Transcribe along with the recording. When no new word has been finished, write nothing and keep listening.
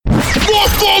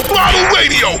Full Throttle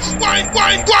Radio. Wine.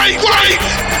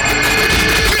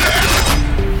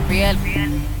 Real,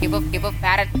 give a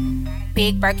fatter,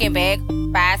 big Birkin bag,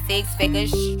 5-6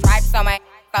 figures, stripes on my,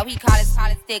 so he call it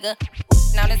sticker.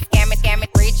 Known to scam it,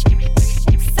 rich.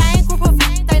 Same group of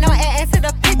they know add to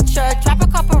the picture. Drop a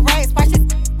couple racks, watch it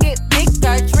get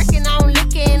bigger. Drinking, I'm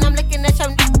licking at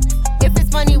your. If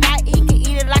it's money, why he can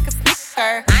eat it like a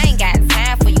Snicker? I ain't got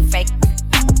time for you fake.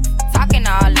 Talking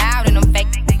all loud in them fake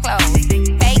clothes.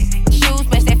 Fake shoes,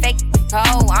 match that fake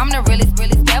toe. I'm the realest,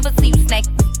 never see you snake.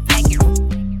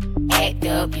 Act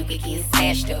up, you could get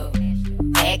snatched up.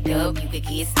 Act up, you could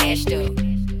get snatched up.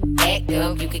 Act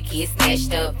up, you could get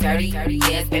snatched up. Dirty,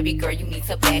 yes, baby girl, you need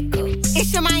to back up.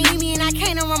 It's your Miami and I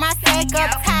can't run my stack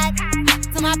up. Tied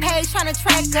to my page tryna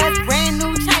track us. Brand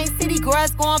new chain, city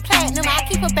girls going platinum. I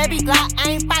keep a baby Glock,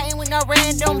 I ain't fighting with no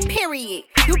random, period.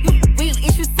 You real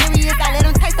issue serious, I let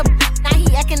him taste the now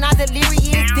he acting all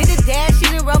delirious. Did a dash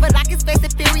in the rubber like his face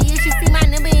is furious. You see my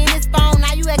number in his phone,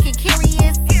 now you acting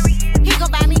curious. He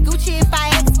gon' buy me Gucci if I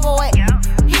ask for it.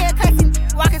 He a crazy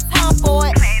walk his tongue for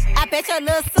it. I bet your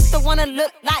little sister wanna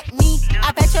look like me.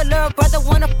 I bet your little brother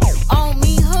wanna on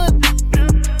me. Hood,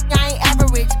 I ain't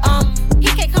average. He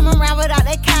can't come around without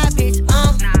that cabbage.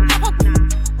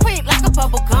 Quick like a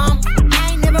bubble gum.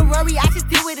 I ain't never worry, I just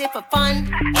deal with it for fun.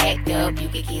 Act up, you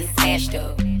could get snatched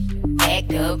up.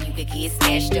 Act up, you could get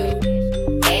snatched up.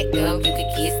 Act up, you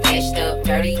could get snatched up.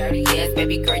 Dirty, yes,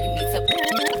 baby girl, you need to.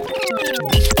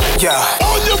 Yeah.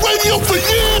 On your radio for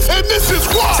years, and this is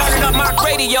why. Turning up my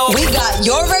radio. We got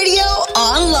your radio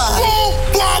online. Full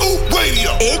Throttle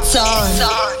Radio. It's on.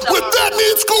 With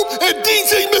Fatman Scoop and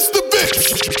DJ Mr.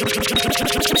 Vince.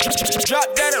 Drop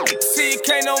that up, see you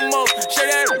can't no more. Show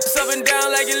that up and down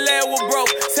like your leg was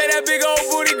broke. Say that big old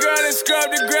booty girl and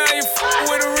scrub the ground. You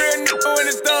with a real nigga when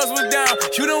the thugs was down.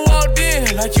 You done walked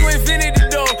in like you invented the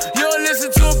door. You don't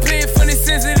listen to a plea funny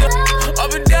sensitive.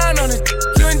 Up and down on it,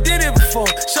 you ain't did it before.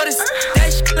 Show this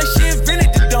that shit like she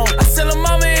invented the dome. I sell her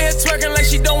mama in here twerking like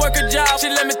she don't work a job.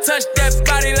 She let me touch that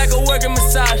body like a working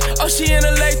massage. Oh, she in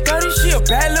her late 30s, she a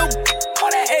bad little all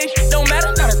that age don't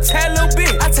matter, not a tad little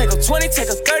bit. I take her 20, take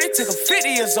her 30, take her 50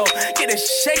 years old. Get her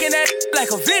shaking that like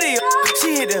a video.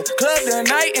 She hit the club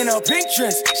tonight in a pink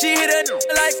dress. She hit her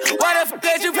like, why the fuck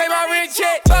did you pay my rent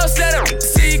check? Bounce that up,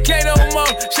 see you can't no more.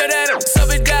 Shut that up,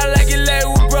 sub it down like your leg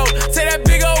was broke. Take that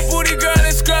big old booty girl and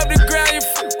scrub the ground. You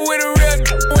with a real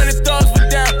when the thugs were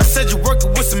down. I said you working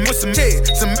with some shit,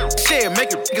 some shit.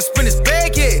 Make a nigga spin his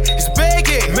bag, yeah. His bag,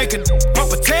 yeah. Make a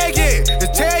pump a tag, yeah. His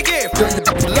tag, yeah.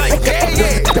 Like, yeah.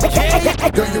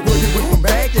 Girl, you working with some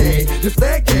bag, yeah. Just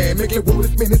that, yeah. Make it woman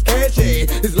spin his cash, yeah.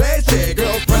 His last, yeah.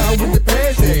 Girls proud with the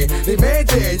passion. They mad,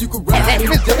 yeah. You can ride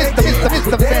in his jag, yeah.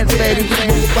 With that, yeah. You can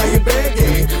move by your bag,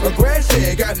 yeah. A crash,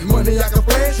 yeah. Got money, I can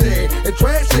flash, yeah. And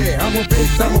trash, yeah. I'm a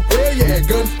bitch, I'm a player, yeah.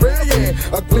 Gun spray,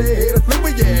 yeah. A clear head, a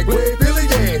flipper, yeah. Grey Billy,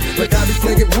 yeah. Like I be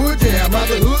slinging wood, yeah. I'm out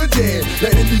the hood, yeah.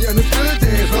 Let it be understood,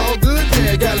 yeah. It's all good,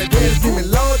 yeah. Got a dance, give me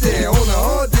low, yeah. On the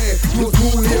hard, yeah. You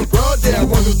smooth here, broad, yeah. I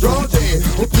want to draw, yeah.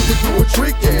 Hope you can do a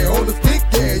trick, yeah. On the stick,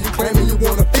 yeah. You claiming you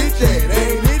wanna fit, yeah. That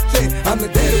ain't it, yeah. I'm the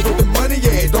daddy with the money,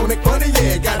 yeah. Don't act funny,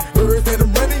 yeah. Got birds and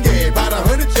I'm running, yeah. About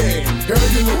 100, yeah. Girl,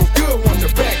 you look good, want to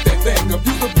back that thing up.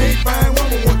 You a big fine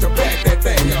woman, want to back that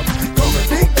thing up. Call me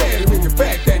Big Daddy when you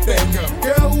back that thing up.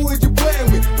 Girl, who is you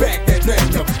playing with? Back that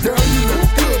thing up. Girl, you look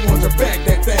good, want to back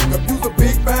that thing up. You a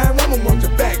big fine woman, want to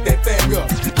back that thing up.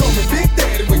 Call me Big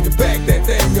Daddy when you back that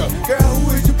thing up. Girl,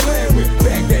 who is you playing with?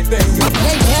 Back that thing up.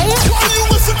 Why you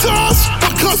listen to us?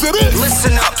 Because it is.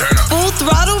 Listen up. Full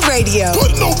Throttle Radio.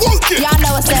 Put no work in. Y'all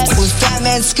know what's up. With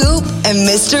Fatman Scoop and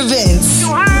Mr. Vince.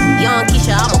 Young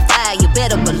Keisha, I'm on fire, you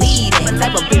better believe it.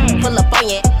 Type of beat, pull up on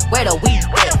you, where the weed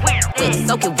wet,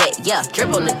 soak it wet, yeah, drip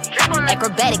on it.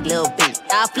 Acrobatic little beat,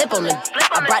 I flip on it.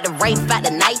 I brought the rain fight the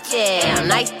night, yeah. I'm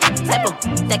nice, type of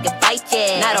that can fight,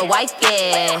 yeah. Not a wife,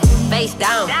 yeah. Face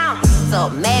down, so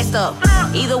masked up.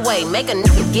 Either way, make a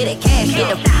nigga get it cash. Get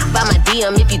the by my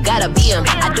DM if you gotta be him.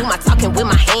 I do my talking with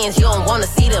my hands, you don't wanna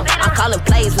see them. I'm calling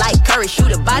plays like Curry,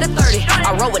 shoot it by the 30.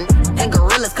 I roll with and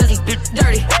gorillas cause he's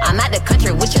dirty. I'm out the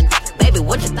country with your baby,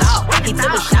 what you thought? He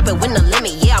took me shopping with no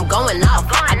limit, yeah, I'm going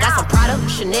off. I got some Prada,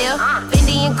 Chanel,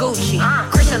 Fendi and Gucci,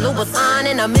 Christian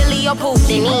Louboutin and a million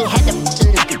Pucci. He ain't had the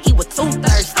nigga, he was too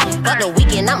thirsty. But the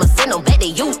weekend, I'ma send him back to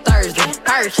you Thursday.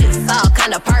 Purchase, all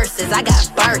kind of purses, I got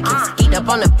Birkins. Heat up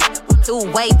on the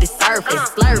two-wavy surface,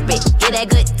 slurp it, get that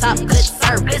good top, good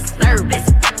service.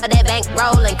 For that bank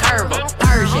roll and curve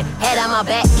Persian, head on my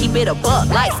back, keep it a buck,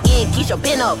 light skin, Keisha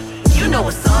been up. You know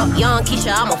what's up. Young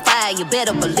Keisha, I'm on fire, you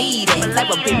better believe it. Type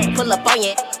of bitch pull up on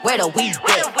you, where the weed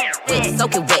at? Wet,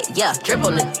 soak it wet, yeah, drip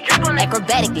on it.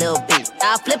 Acrobatic little beat,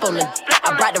 I flip on it.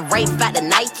 I brought the rain out the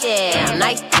night, yeah.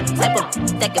 Nice type of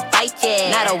that can fight,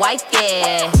 yeah. Not a wife,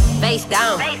 yeah. Face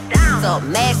down, so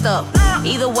masked up.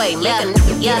 Either way, make a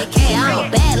nigga get a cash. I'm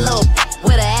a bad little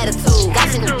with an attitude.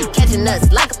 Got you niggas catching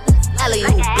nuts like a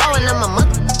alley-oop. Blowing on my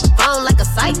mother phone like a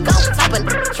psycho. Type of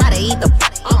try to eat the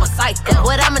on my psycho.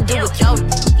 What I'ma do with yo?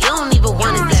 You don't even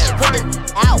want it there. Put it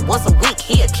out once a week,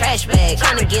 he a trash bag.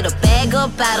 Tryna get a bag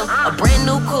of bottle, a brand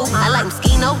new coupe. I like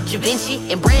Moschino, Da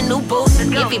Vinci, and brand new boots.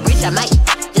 If he rich, I might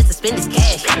just to spend his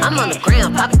cash. I'm on the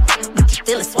ground, poppin',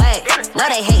 stealing swag. No,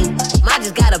 they hatin', I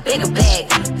just got a bigger bag.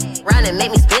 Run and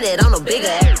make me spit it on a bigger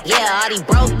air. Yeah, all these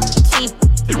broke, cheap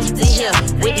in here.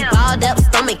 With these balled up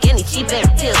stomach and these cheap ass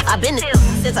pills. I been in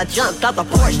since I jumped off the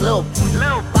porch, little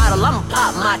bottle. I'ma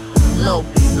pop my little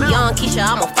young Keisha,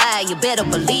 I'm on fire, you better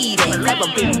believe it. Type of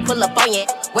bitch pull up on you,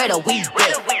 where the weed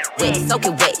at? Wet, soak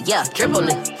it wet, yeah, drip on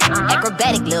it.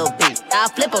 Acrobatic little beat, I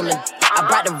flip on it. I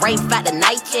brought the rain out the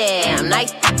night, yeah. I'm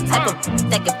nice, type of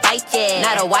that can fight, yeah.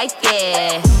 Not a wife,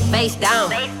 yeah. Face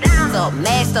down, so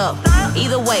masked up.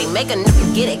 Either way, make a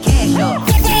nigga get it cash up.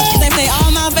 They play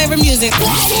all my favorite music.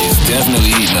 It's definitely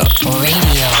eating up.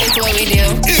 Radio. It's what we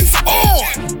do. It's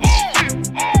on.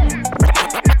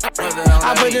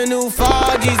 I put the new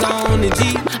 4Gs on the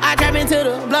G. I trap into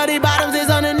the bloody bottoms, it's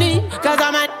underneath. Cause I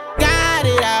might got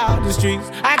it out the streets.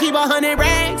 I keep 100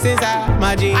 racks inside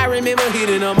my jeans. I remember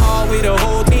hitting them all with the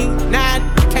whole team. Now I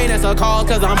can't answer calls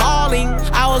cause I'm balling.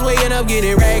 I was waking up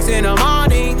getting racks in the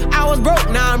morning. I was broke,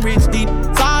 now I'm rich, deep,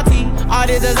 salty. All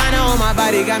this designer on my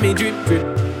body got me drip,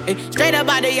 drip. Hey, straight up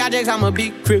out the objects, I'm a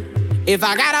big crip. If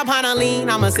I got up on a lean,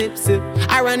 I'm a sip, sip.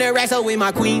 I run the racks up with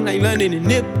my queen like London and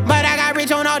Nip. But I got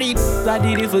rich on all these I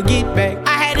didn't forget back.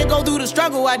 I had to go through the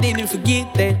struggle, I didn't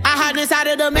forget that. I hopped inside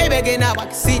of the Maybach and now I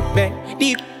can sit back.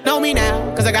 Deep know me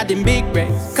now, cause I got them big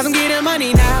racks. Cause I'm getting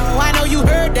money now, I know you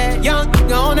heard that. Young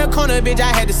on the corner, bitch,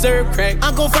 I had to serve crack.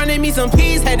 Uncle fronted me some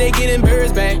peas, had to get them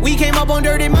birds back. We came up on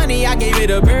dirty money, I gave it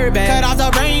a bird back. Cut off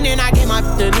the brain and I gave my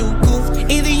the new coupe.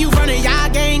 Either you running y'all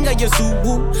gang or your suit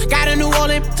woo. Got a New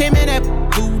Orleans Tim in that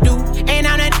voodoo. And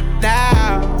I'm that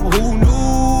now, who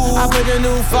knew? I put the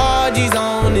new 4Gs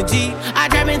on the G. I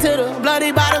trap into the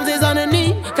bloody bottoms, it's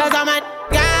underneath. Cause I might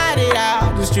got it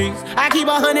out the streets. I keep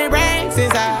 100 racks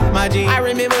inside my jeans. I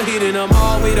remember hitting them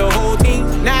all with the whole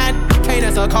team. Now I can't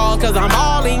answer calls cause I'm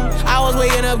balling. I was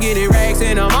waking up getting racks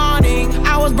in the morning.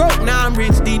 I was broke, now I'm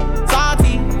rich, deep,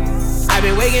 salty. I've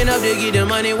been waking up to get the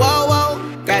money, whoa, whoa.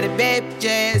 Got a bad bitch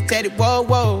ass tatted, whoa,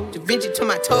 whoa. Da Vinci to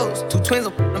my toes, 2 twins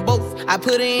on them both. I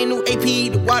put her in new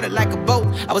AP, the water like a boat.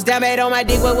 I was down bad on my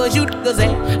dick, what was you niggas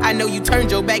at? I know you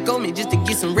turned your back on me just to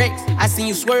get some wrecks. I seen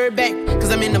you swerve back, cause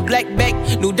I'm in the black back.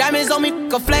 New diamonds on me,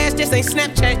 a flash, this ain't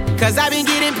Snapchat. Cause I been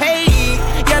getting paid.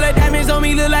 Yellow diamonds on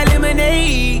me look like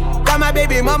lemonade. Got my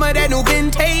baby mama that new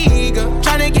Bentayga.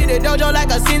 Tryna get a dojo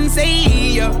like a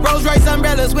sensei. Rolls Royce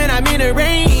umbrellas when I'm in the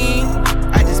rain.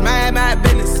 I just mind my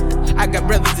business. I got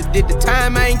brothers that did the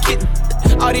time, I ain't kidding.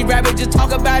 All these rappers just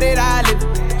talk about it, I live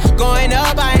it. Going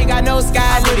up, I ain't got no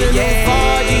sky limit, yeah.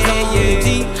 4Gs on the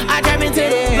G. I trap into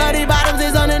the bloody bottoms,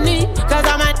 is underneath. Cause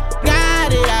I might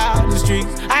got it out the streets.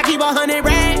 I keep 100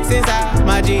 racks inside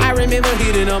my jeans. I remember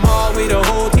hitting them all with the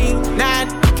whole team. Now I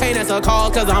can't answer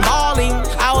calls cause I'm balling.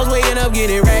 I was waking up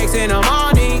getting racks in the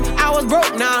morning. I was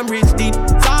broke, now I'm rich, deep,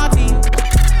 salty.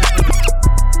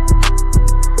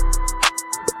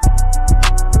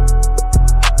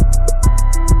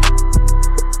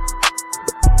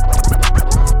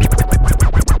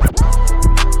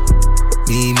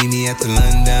 Me at the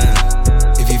London.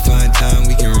 If you find time,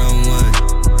 we can run one.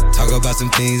 Talk about some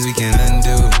things we can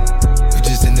undo. You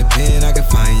just in the pen, I can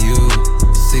find you.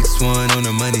 6'1" on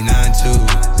the money,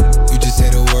 9'2". You just say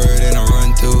the word and I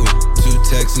run through.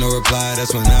 2 texts, no reply,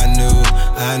 that's when I knew.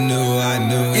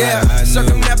 Yeah,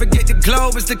 circumnavigate the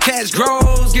globe as the cash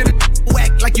grows. Get a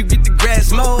whack like you get the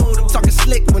grass mowed. I'm talking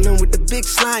slick when I'm with the big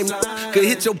slime. Could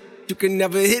hit your, you can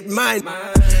never hit mine.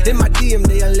 In my DM,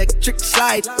 they electric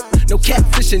slide. No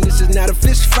catfishing, this is not a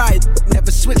fish fry.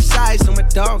 Never switch sides on my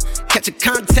dog. Catch a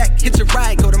contact, hit your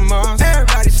ride, go to Mars.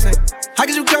 Everybody say, how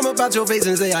could you come about your face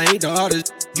and say I ain't the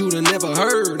artist you'd have never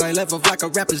heard? I left off like a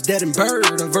rapper's dead and bird.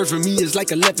 A verse for me is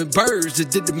like 11 birds. Just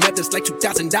did the math, it's like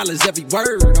 $2,000 every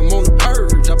word. I'm on the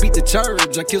purge, I beat the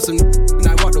church. I killed some and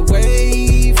I walked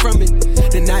away from it.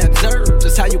 Then I observed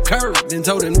just how you curved and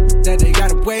told them that they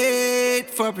gotta wait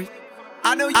for it.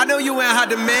 I know you ain't hot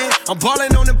demand. I'm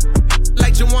ballin' on them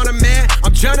like you want a man.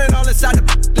 I'm drowning all inside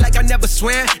the like I never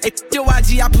swam. Hey, your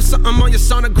IG, I put something on your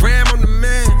sonogram. I'm the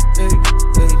man. Hey.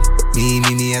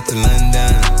 me at the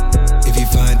London. If you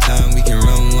find time, we can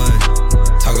run one.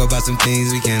 Talk about some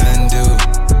things we can undo.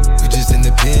 You just in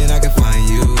the pen, I can find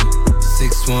you.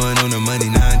 6'1" on the money,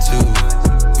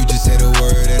 9'2". You just say the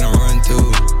word and I run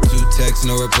through. 2 texts,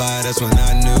 no reply, that's when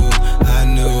I knew,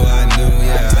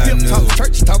 yeah, I knew. Talk,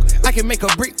 church talk, I can make a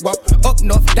brick walk. Up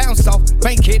north, down south,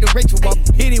 bank head to Rachel walk.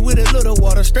 Hit it with a little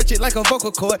water, stretch it like a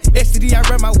vocal cord. STD, I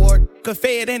run my ward, could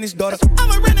fed and his daughter.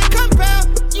 I'm a rented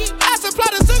compound, I supply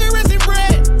the sugar and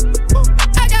bread.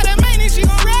 I got a main and she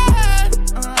gon' ride.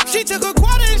 She took a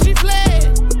quarter and she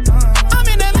fled. I'm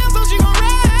in that lamb so she gon'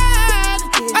 ride.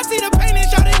 I see the pain and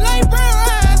shot it like brown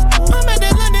eyes. I'm at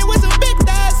that London with some big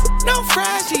thighs. No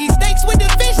fries, she eat steaks with the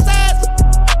fish size.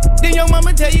 Then your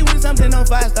mama tell you when something on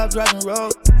fire, stop driving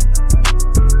road.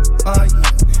 Oh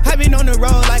yeah, I been on the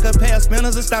road like a pair of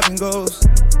spinners and stop and goes.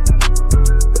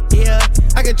 Yeah,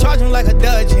 I can charge him like a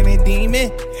Dodge and a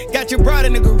demon. Got your broad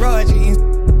in the garage.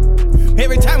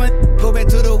 Every time I go back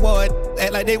to the ward,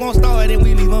 act like they won't start and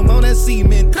we leave them on that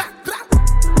cement.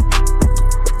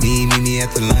 Meet me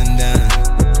at the London.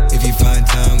 If you find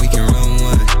time, we can run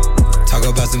one. Talk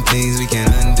about some things we can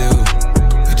undo.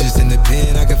 You just in the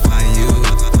pen, I can find you.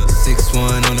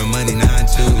 6'1" on the money,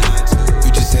 9'2".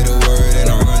 You just say the word and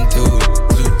I run through.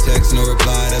 2 texts, no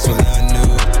reply, that's when I knew.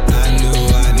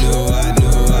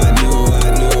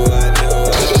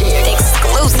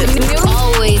 Exclusive.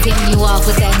 Always hitting you off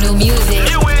with that new music.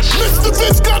 Mr.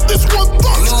 Vince got this one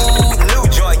first. New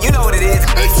joint, you know what it is.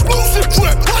 Exclusive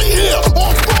trip right here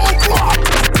on Ball Block.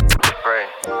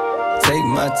 Take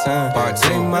my time,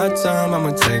 take my time,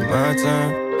 I'ma take my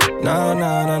time. No.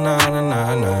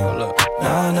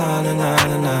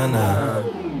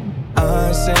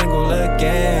 I'm single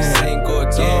again.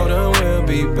 Told her we'll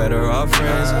be better off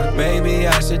friends. Maybe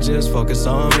I should just focus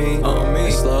on me.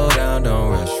 Slow down,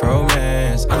 don't rush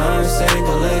romance. I'm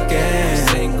single again.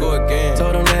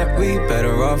 Told them that we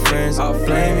better off friends.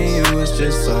 Blaming you is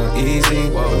just so easy.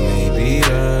 But maybe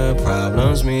the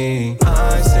problem's me.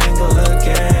 I'm single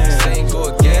again.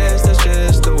 Guess that's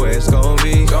just the way it's gon'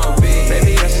 be.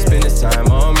 Maybe I should spend this time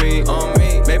on me.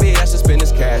 Maybe I should spend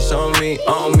this cash on me.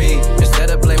 Instead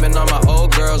of blaming all my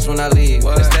old girls when I leave.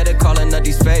 Instead of calling up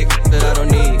these fake that I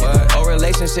don't need. Old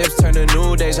relationships turn to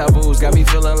new deja vus. Got me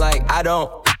feeling like I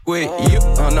don't with you.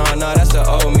 Oh no, that's the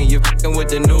old me. You're f***ing with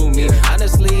the new me.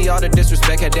 Honestly, all the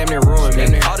disrespect had damn near ruined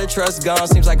me. All the trust gone,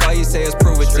 seems like all you say is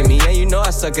prove it to me. And you know I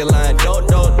suck at lying, don't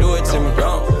do it to me.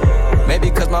 Maybe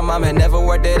cause my mom had never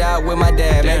worked it out with my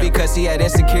dad. Maybe cause he had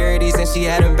insecurities and she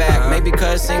had him back. Maybe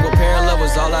cause single parent love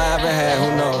was all I ever had.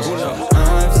 Who knows?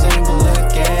 I'm single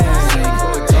again.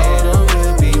 Told him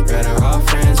we'll be better off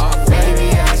friends.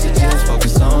 Maybe I should just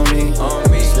focus on me.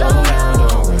 Slow down,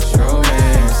 don't rush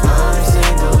romance. I'm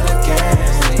single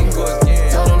again.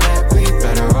 Told him that we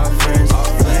better off friends.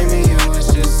 Blaming you is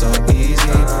just so easy.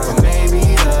 But maybe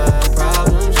the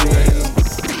problem's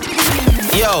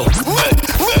me. Yo.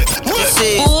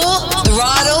 Full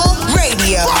Throttle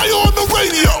Radio. Right on the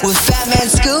radio. With Fatman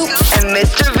Scoop and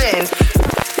Mr. Vince.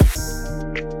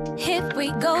 Here we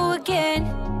go again.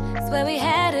 Swear we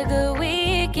had a good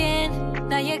weekend.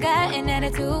 Now you got an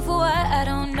attitude for what? I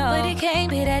don't know. But it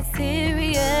can't be that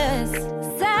serious.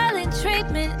 Silent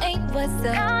treatment ain't what's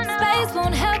up. Space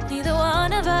won't help neither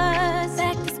one of us.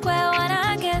 Back to square one,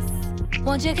 I guess.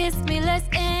 Won't you kiss me? Let's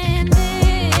end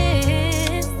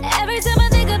this. Every time I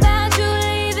think about you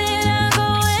leaving, I go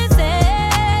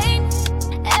insane.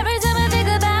 Every time I think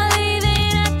about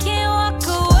leaving, I can't walk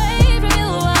away from you.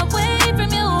 Away from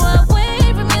you, away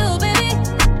from you, baby.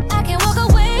 I can't walk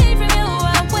away from you,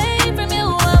 away from you,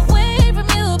 away from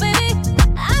you, baby.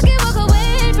 I can't walk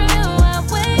away from you,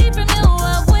 away from you,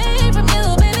 away from you,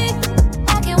 baby. I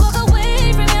can't walk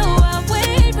away from you,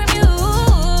 away from you.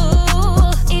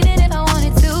 Even if I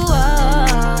wanted to,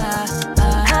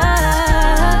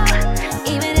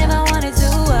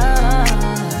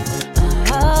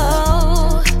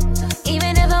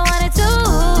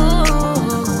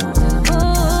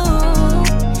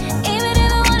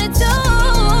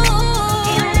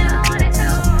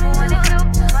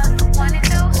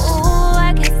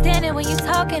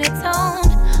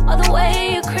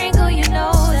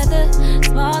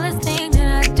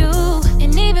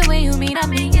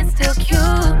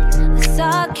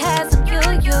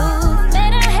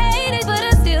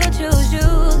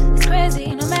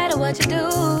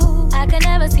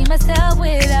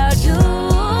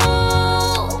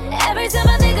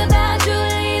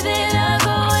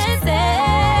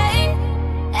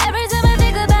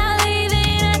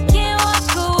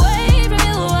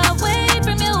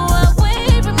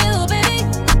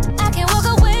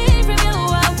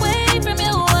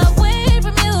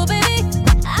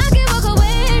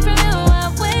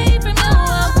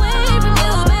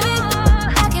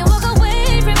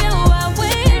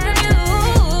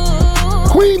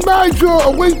 Elijah,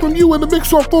 away from you in the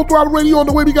mix on Full Throttle Radio. On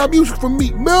the way, we got music from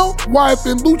Meek Mill,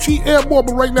 YFN Lucci, and more.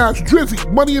 But right now, it's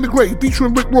Drizzy, Money in the Grave,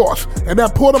 featuring Rick Ross. And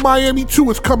that Port of Miami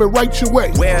 2 is coming right your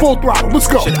way. Where Full Throttle, let's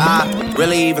go. Should I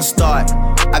really even start?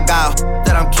 I got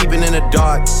that I'm keeping in the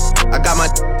dark. I got my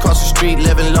across the street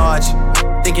living large.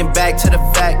 Thinking back to the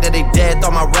fact that they dead.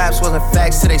 Thought my raps wasn't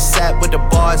facts till they sat with the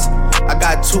bars. I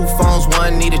got 2 phones,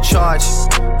 one need a charge.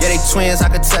 Yeah, they twins, I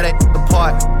could tell they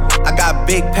apart. I got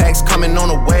big packs coming on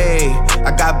the way.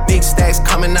 I got big stacks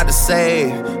coming out to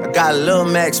save. I got Lil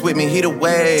Max with me, he the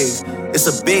wave. It's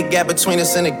a big gap between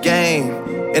us in the game.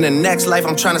 In the next life,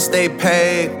 I'm trying to stay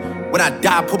paid. When I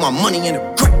die, put my money in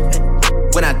the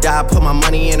grave. When I die, put my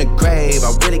money in the grave.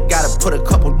 I really gotta put a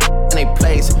couple in a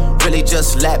place. Really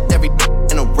just lapped every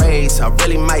in a race. I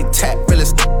really might tap really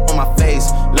on my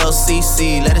face. Lil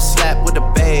CC, let it slap with the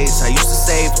bass. I used to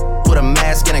save with a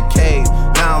mask in a cave.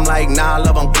 Now I'm like, nah,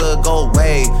 love, I'm good, go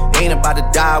away. Ain't about to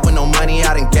die with no money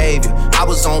I done gave you. I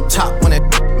was on top when it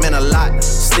meant a lot.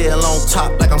 Still on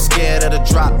top like I'm scared of the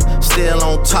drop. Still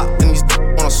on top and these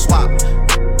wanna swap.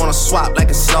 Wanna swap like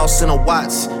it's sauce in a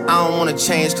Watts. I don't wanna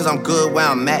change cause I'm good where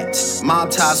I'm at.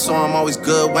 Mob tie, so I'm always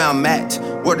good where I'm at.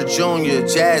 Word to Junior,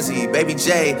 Jazzy, Baby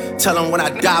J. Tell them when I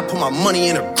die, put my money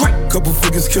in a grave. Couple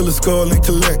figures, kill a skull and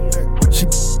collect. She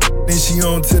then she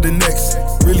on to the next.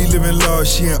 Really living large,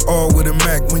 she in all with a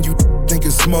Mac. When you think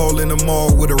it's small in the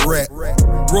mall with a rat.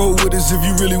 Roll with us if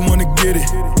you really wanna get it.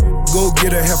 Go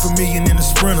get a $500,000 in a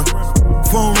Sprinter.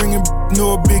 Phone ringing,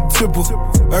 no a big tipple.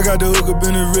 I got the hook up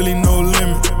and it really no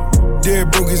limit.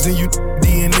 Dead brokers in you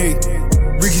DNA.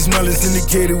 Ricky Smile is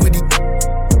indicated with the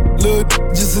look,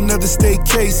 just another state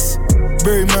case.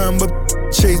 Bury mine, but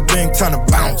Chase Bank time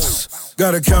to bounce.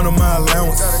 Gotta count on my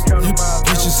allowance. You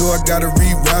bitches, so I gotta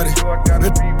reroute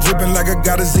it. Dripping like I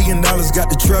got $1 zillion. Got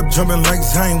the trap jumping like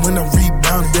Zayn when I'm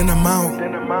rebounded. Then I'm out,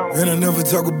 and I never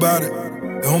talk about it.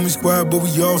 The homie squad, but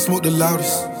we all smoke the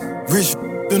loudest. Rich,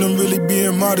 then I'm really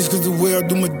being modest. Cause the way I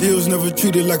do my deals never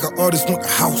treated like an artist. Want a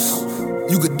house,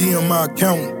 you could DM my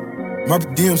account. My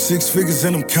DM 6 figures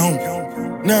and I'm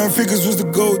counting. 9 figures was the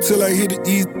goal till I hit the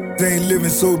east. They ain't living,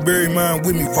 so bury mine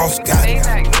with me. Ross got it.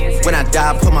 When I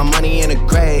die, put my money in a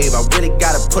grave. I really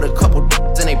gotta put a couple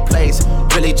in a place.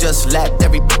 Really just lapped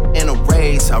every in a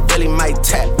race. I really might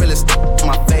tap, really on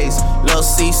my face. Lil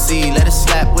CC, let it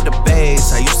slap with the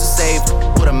bass. I used to save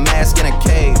with a mask in a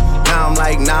cave. Now I'm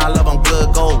like, nah, love, I'm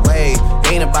good, go away.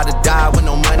 Ain't about to die with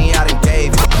no money I done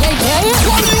gave you.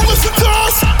 Why do you listen to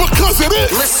us? Because it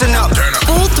is. Listen up.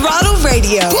 Full Throttle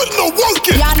Radio. Put no work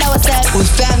in. Y'all know what's up. With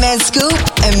Fatman Scoop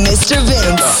and Mr.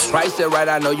 Vince. Price it right,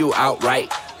 I know you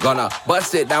outright. Gonna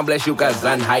bust it down, bless you, cause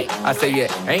I'm hype. I say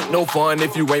it ain't no fun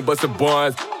if you ain't bustin'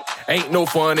 buns. Ain't no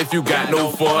fun if you got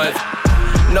no fun.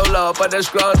 No love for the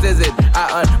scrubs, is it?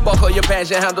 I unbuckle your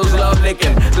passion handles, love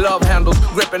licking. Love handles,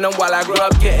 gripping them while I grow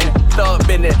up getting. Thug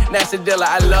business, nasty dealer,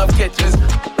 I love kitchens.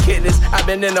 Kidneys, I've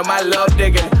been into my love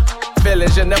digging.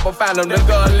 Feelings, you never find them, the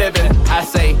good living. I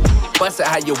say, bust it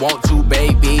how you want to,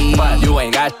 baby. But you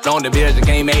ain't got on the bills, you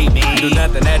can't make me do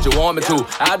nothing that you want me to.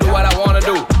 I'll do what I wanna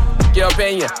do. Your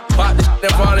opinion, pop this shit in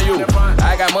front of you.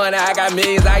 I got money, I got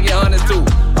millions, I get hundreds too.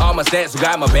 All my stats who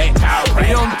got my back.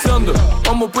 Hey, I'm tender,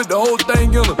 I'ma put the whole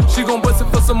thing in her. She gon' bust it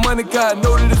for some money, cause I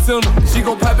know that it's in her. She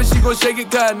gon' pop it, she gon' shake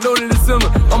it, cause I know that it's in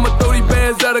her. I'ma throw these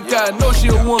bands at her, cause I know she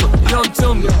a winner. Young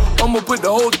tender, I'ma put the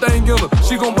whole thing in her.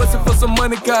 She gon' bust it for some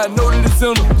money, cause I know that it's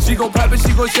in her. She gon' pop it,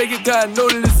 she gon' shake it, cause I know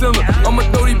that it's in her. I'ma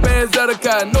throw these bands at her,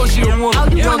 cause I know she a winner. Oh,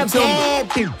 you Young want a bad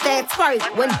bitch, that's first.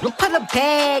 When you put a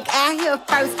bag out here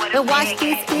first, and watch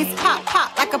this pop,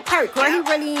 pop like a perk. Girl, he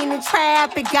really in the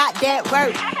trap and got that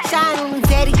work. Shine on his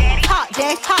daddy, talk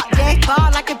dash,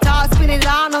 ball like a dog, spin it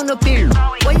all on the beer.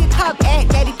 Where your cup at,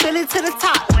 daddy, fill it to the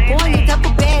top. Going your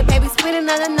double bag, baby, spinning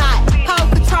on the knot.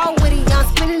 Hold control with it, I'm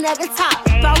spinning at the top.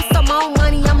 Throw some more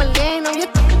money, I'ma land on your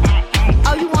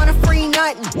oh, you want a free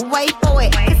nothing? Wait for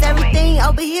it, cause everything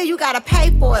over here, you gotta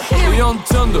pay for it. Hey, I'm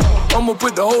tender, I'ma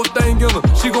put the whole thing in her.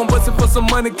 She gon' bust it for some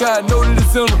money, cause I know that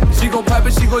it's in her. She gon' pop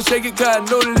it, she gon' shake it, cause I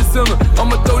know that it's in her.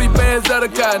 I'ma throw these bands at her,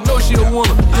 cause I know she a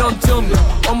winner. Young tender,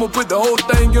 I'ma put the whole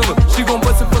thing in her. She gon'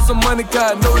 bust it for some money,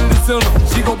 cause I know that it's in her.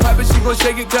 She gon' pop it, she gon'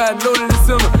 shake it, cause I know that it's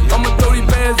in her. I'ma throw these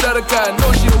bands at her, cause I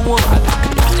know she a winner.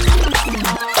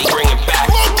 Bring it back.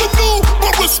 Love the new,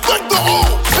 but respect the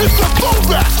old. It's a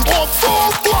throwback on Full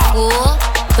Throttle. Full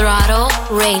Throttle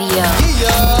Radio. Yeah.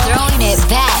 Throwing it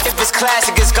back. If it's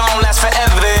classic, it's gon' last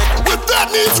forever. With that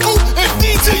means Scoop and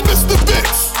DJ Mr.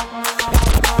 Vince.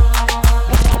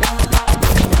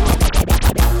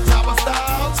 Top of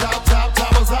style.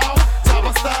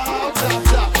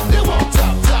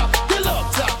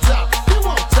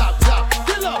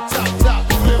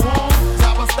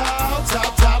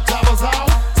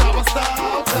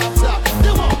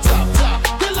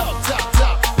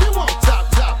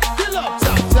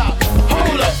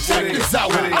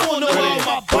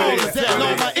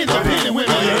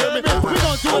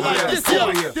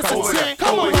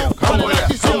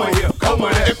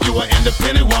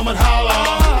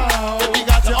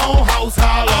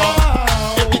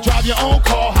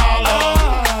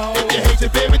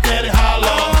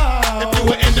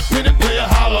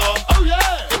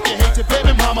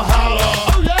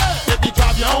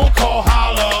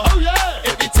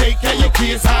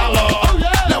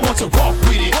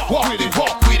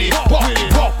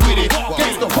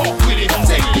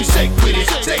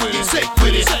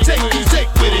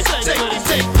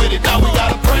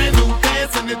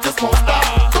 it just won't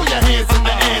stop. Throw your hands in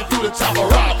the air through the top of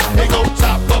rock. They go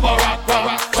top of a rock,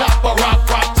 top of rock,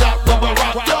 top of a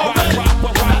rock. Yo, man.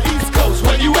 Now East Coast,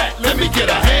 where you at? Let me get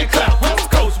a hand clap.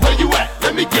 West Coast, where you at?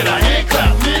 Let me get a hand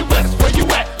clap. Midwest, where you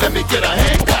at? Let me get a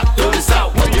hand clap. Through the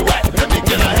South, where you at? Let me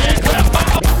get a hand clap.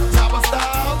 Top of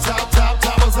style, top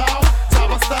of out.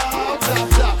 Top of style,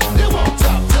 top. They want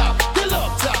top. They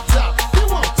love top. They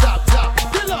want top.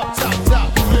 They love top.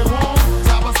 They want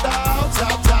top of style,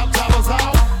 top of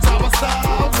out. Top of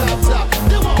style, top.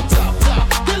 They want top.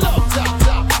 They love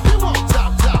top. They want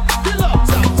top. They love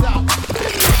top.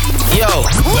 Yo,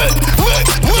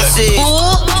 This is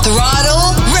Full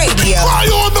Throttle Radio. Fly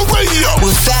on the radio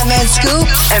with Fatman Scoop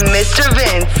and Mr.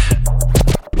 Vince.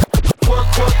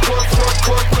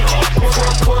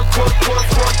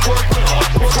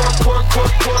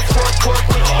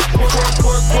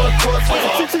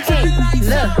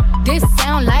 Look, this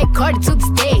sound like Cardi to the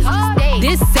stage.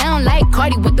 This sound like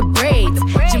Cardi with the braids.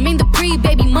 Jermaine the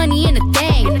baby money in a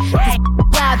thing. This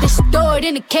wild, this stored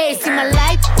in a case. See my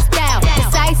lifestyle,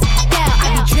 it's ice down. I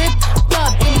be dripped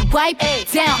up, then we wipe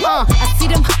down. I see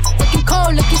them looking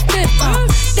cold, looking stiff.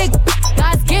 Thick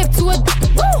God's gift to a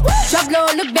drop low,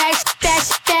 look back,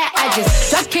 that. I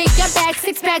just drop kick, got back,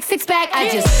 six pack. I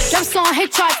just drop song,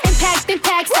 hit charts,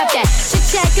 impact. Stop that. Shit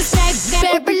check is back,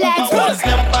 better relax. I wanna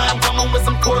slim fine woman with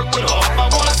some pork with off. I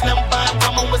wanna slim fine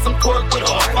woman with some pork with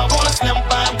off. I wanna slim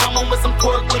fine woman with some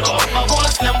pork with off. I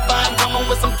wanna slim fine woman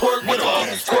with some pork with off.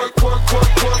 Pork with off.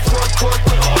 Pork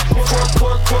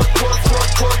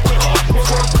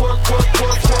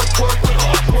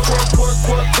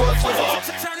with off.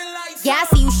 Yeah, I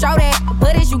see you show that,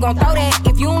 but is you gon' throw that?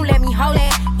 If you don't let me hold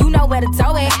it, you know where to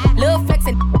toe it. Lil'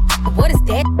 flexin', what is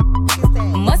that?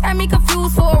 Must have me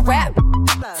confused for a rap.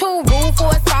 Too rude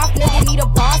for a soft nigga, need a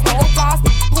boss, nigga floss.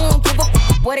 Who don't give a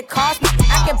what it cost me?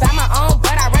 I can buy my own,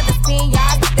 but I'd rather spend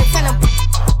y'all. They tell them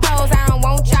knows I don't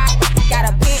want y'all. Got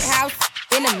a penthouse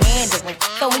in a Mandarin,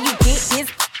 so when you get this,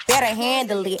 better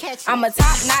handle it. I'm a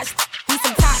top notch, be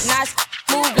some top notch.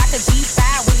 Move like a G5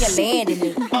 when you're landing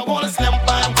it. I wanna slim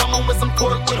fine woman with some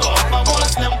pork with off. I wanna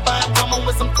slim fine woman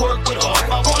with some pork with off.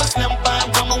 I wanna slim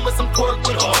fine woman with some pork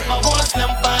with off. I wanna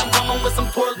slim fine woman with some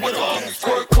pork with off.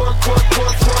 Pork with off. Pork with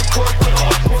off.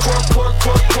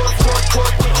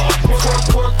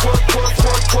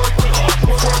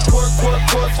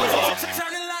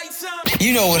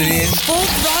 You know what it is. Full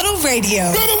Throttle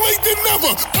Radio. Better late than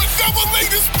never, but never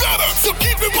late is better. So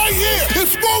keep it right here.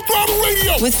 It's Full Throttle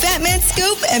Radio with Fatman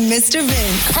Scoop and Mr.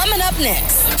 Vince. Coming up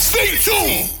next. Stay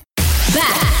tuned.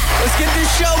 Back. Let's get this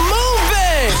show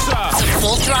moving.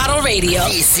 Full Throttle Radio.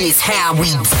 This is how we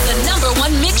do. The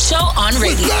 #1 mix show on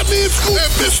radio. With Fatman Scoop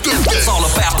and Mr. Vince. It's all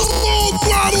about the Full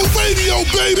Throttle Radio,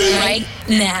 baby. Right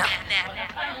now.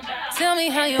 Tell me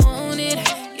how you want it,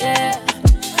 yeah.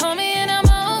 Call me and I'm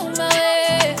on my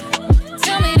way.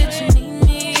 Tell me that you need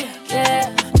me,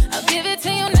 yeah. I'll give it to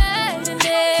you night and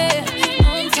day.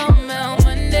 I'm talking about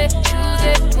Monday,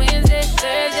 Tuesday, Wednesday,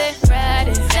 Thursday,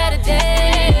 Friday,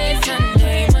 Saturday,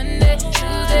 Sunday, Monday,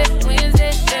 Tuesday,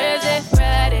 Wednesday, Thursday,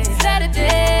 Friday,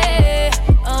 Saturday,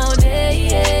 all day,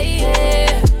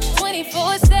 yeah.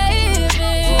 24/7,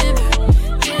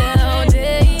 yeah, all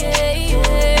day,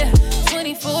 yeah.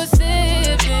 24/7.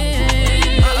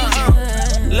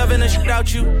 Loving the shit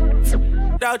out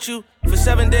you for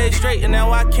 7 days straight, and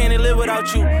now I can't live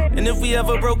without you. And if we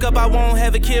ever broke up, I won't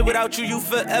have a kid without you. You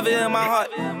forever in my heart.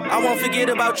 I won't forget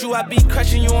about you. I be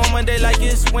crushing you on Monday like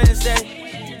it's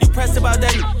Wednesday. You pressed about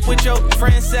that what your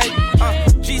friends say.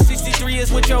 G63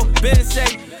 is what your business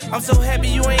say. I'm so happy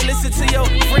you ain't listen to your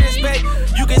friends, babe.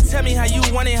 You can tell me how you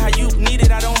want it, how you need it,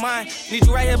 I don't mind. Need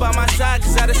you right here by my side,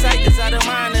 cause out of sight is out of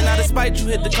mind. And out of spite, you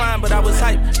hit decline, but I was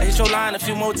hyped. I hit your line a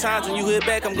few more times, when you hit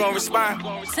back, I'm gonna respond.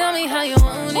 Tell me how you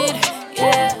want it,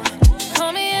 yeah.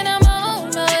 Call me and I'm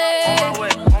on my way.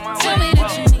 Tell me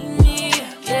that you need me,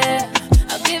 yeah.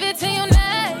 I'll give it to you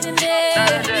night and day.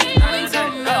 I'm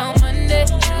talking about Monday,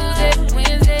 Tuesday,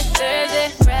 Wednesday, Thursday,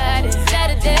 Friday,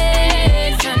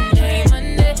 Saturday, Sunday,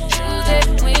 Monday, Tuesday,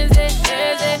 Wednesday,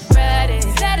 Thursday, Friday,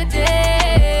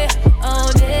 Saturday,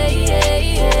 all day,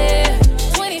 yeah.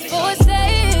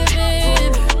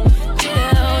 24/7,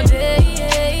 yeah, all day,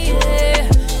 yeah.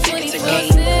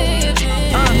 24/7.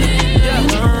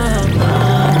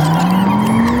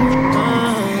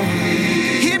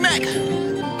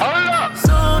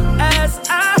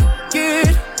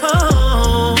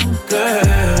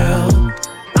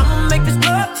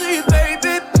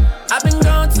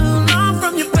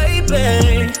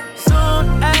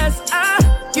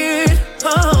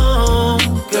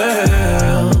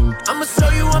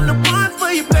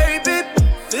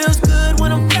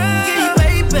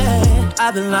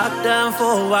 I've been locked down for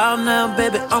a while now,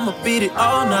 baby, I'ma beat it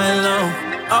all night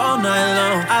long, all night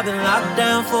long. I've been locked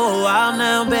down for a while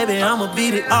now, baby, I'ma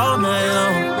beat it all night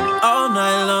long, all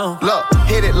night long. Look,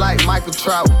 hit it like Michael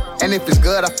Trout, and if it's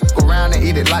good, I fuck around and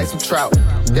eat it like some trout.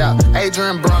 Yeah,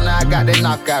 Adrian Broner, I got that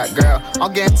knockout, girl.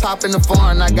 I'm getting top in the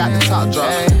foreign, I got the top drop.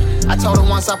 I told her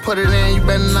once I put it in, you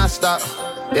better not stop.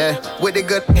 Yeah, with the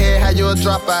good head, how you a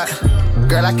drop out?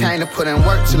 Girl, I came to put in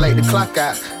work too late to clock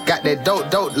out. Got that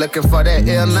dope, looking for that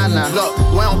ill nana. Look,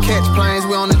 we don't catch planes,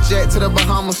 we on the jet to the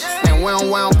Bahamas. And we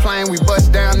don't plane, we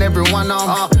bust down every one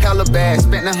on. Hella bad,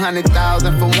 spent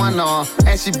 100,000 for one on.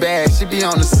 And she bad, she be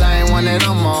on the same one that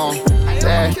I'm on.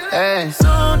 Yeah.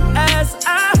 Soon as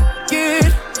I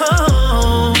get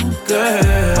home,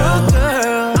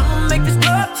 girl, I'ma make this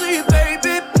love to you,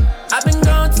 baby. I've been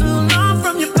gone too long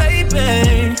from you,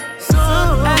 baby.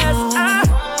 Soon as I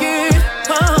get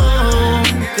home,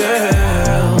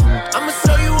 girl, I'ma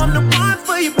show you I'm the one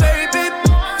for you, baby.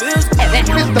 Feels good.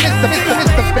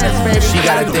 She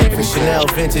got a thing for Chanel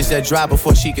vintage that dropped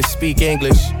before she could speak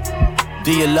English.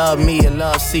 Do you love me or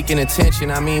love seeking attention?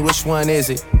 I mean, which one is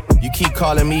it? You keep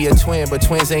calling me a twin, but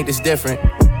twins ain't this different.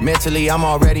 Mentally, I'm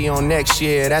already on next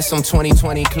year. That's some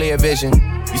 2020 clear vision.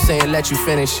 You saying let you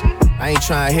finish, I ain't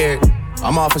trying to hear it.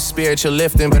 I'm off of spiritual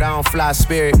lifting, but I don't fly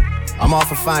spirit. I'm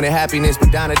off of finding happiness,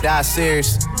 but down to die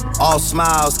serious. All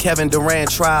smiles, Kevin Durant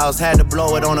trials. Had to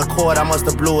blow it on a court, I must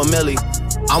have blew a milli.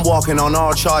 I'm walking on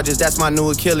all charges, that's my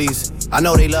new Achilles. I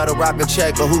know they love to rock the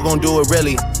check, but who gon' do it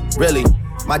really? Really?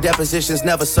 My depositions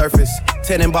never surface.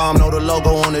 Tenenbaum know the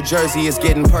logo on the jersey is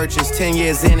getting purchased. 10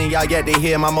 years in and y'all yet to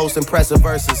hear my most impressive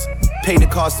verses. Paid the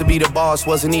cost to be the boss,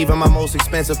 wasn't even my most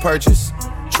expensive purchase.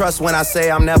 Trust when I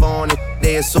say I'm never on it,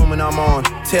 they assuming I'm on.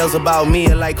 Tales about me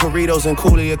are like Corritos and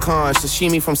Coolia Khan.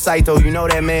 Sashimi from Saito, you know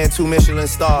that man, 2 Michelin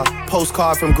star.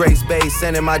 Postcard from Grace Bay,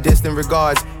 sending my distant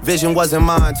regards. Vision wasn't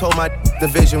mine, told my the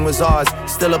vision was ours.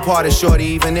 Still a part of shorty,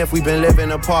 even if we've been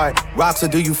living apart. Rocks will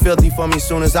do you filthy for me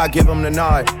soon as I give him the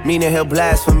nod. Meaning he'll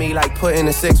blast for me like putting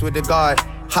a 6 with the guard.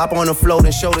 Hop on the float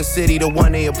and show the city the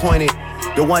one they appointed.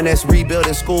 The one that's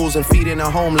rebuilding schools and feeding the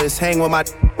homeless. Hang with my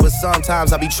but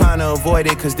sometimes I be trying to avoid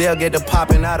it, cause they'll get to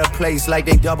popping out of place like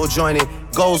they double jointed.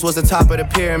 Goals was the top of the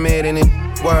pyramid in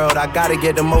the world. I gotta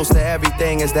get the most of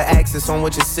everything as the axis on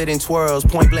which it's sitting twirls.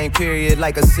 Point blank period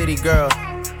like a city girl.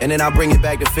 And then I bring it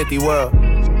back to 50 world.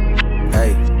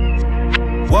 Hey.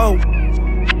 Whoa.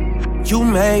 You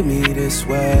made me this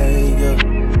way,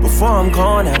 yeah. Before I'm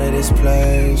gone out of this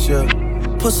place, yeah.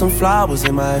 Put some flowers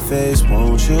in my face,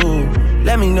 won't you?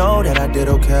 Let me know that I did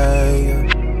okay,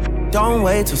 yeah. Don't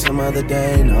wait till some other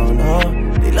day, no.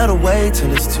 They let her wait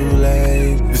till it's too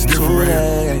late. It's too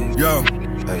late. Yo,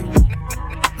 hey.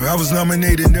 I was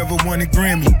nominated, never won a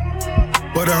Grammy.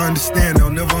 But I understand, they'll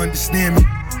never understand me.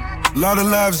 A lot of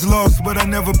lives lost, but I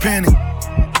never panicked.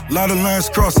 A lot of lines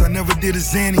crossed, I never did a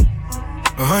zany.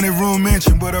 100-room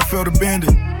mansion, but I felt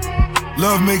abandoned.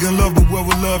 Love making love, but where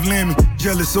would love land me?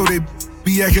 Jealous, so they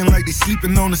be acting like they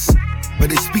sleeping on us. But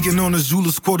they speaking on us,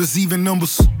 Zulus, quarters, even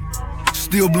numbers.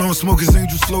 Still blowing smoke as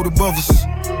angels float above us.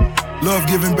 Love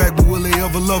giving back, but will they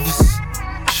ever love us?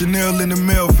 Chanel in the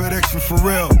mail, FedEx from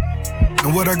Pharrell.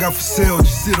 And what I got for sale,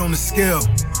 just sit on the scale.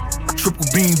 Triple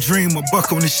beam dream, a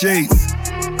buck on the shades.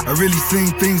 I really seen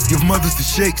things give mothers the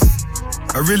shakes.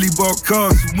 I really bought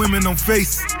cars for women on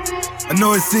face. I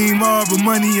know it seemed hard, but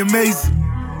money amazing.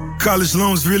 College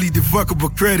loans really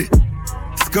defuckable credit.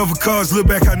 Discover cars, look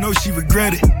back, I know she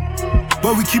regret it.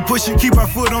 But we keep pushing, keep our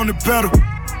foot on the pedal.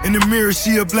 In the mirror,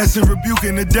 she a blessing,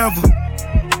 rebuking the devil.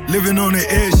 Living on the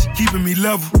edge, she keeping me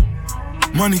level.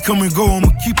 Money come and go,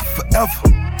 I'ma keep it forever.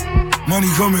 Money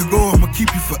come and go, I'ma keep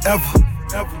you forever.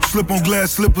 Slip on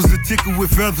glass slippers, a ticket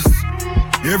with feathers.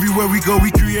 Everywhere we go,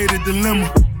 we create a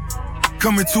dilemma.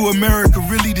 Coming to America,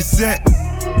 really the set.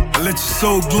 I let your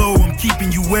soul glow, I'm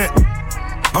keeping you wet.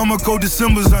 All my cold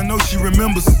Decembers, I know she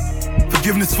remembers.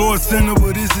 Forgiveness for a sinner,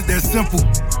 but is it that simple?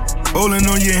 Holding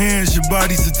on your hands, your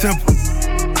body's a temple.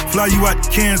 Fly you out the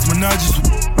cans, menages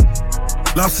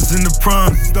with lobsters in the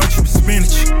prawns, start you with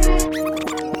spinach.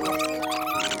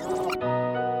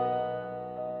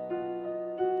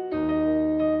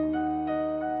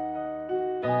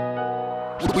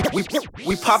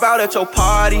 We pop out at your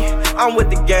party, I'm with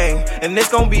the gang, and it's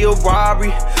gon' be a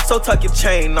robbery. So tuck your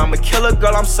chain, I'm a killer,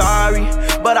 girl, I'm sorry,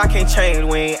 but I can't change.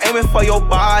 We ain't aiming for your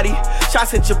body,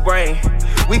 shots hit your brain.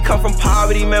 We come from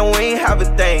poverty, man, we ain't have a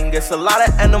thing. It's a lot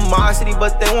of animosity,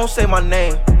 but they won't say my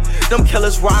name. Them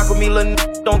killers rock with me, little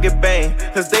don't get banged.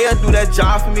 Cause they'll do that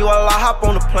job for me while I hop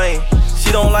on the plane.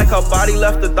 She don't like her body,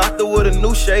 left the doctor with a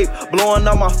new shape. Blowing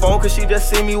up my phone cause she just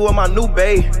see me with my new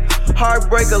babe.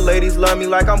 Heartbreaker ladies love me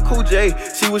like I'm Cool J.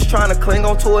 She was trying to cling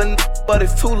on to a but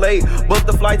it's too late. Booked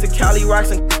the flight to Cali,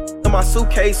 rocks and in my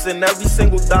suitcase. And every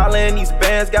single dollar in these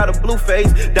bands got a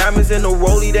Blueface. Diamonds in the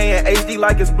rollie, they in HD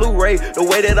like it's Blu-ray. The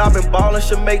way that I've been ballin'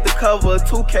 should make the cover of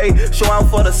 2K. Show out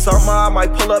for the summer, I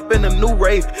might pull up in a new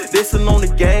rave. This'n on the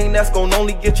gang, that's gon'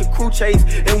 only get your crew chase.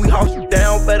 And we house you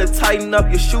down, better tighten up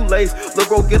your shoelace. Look,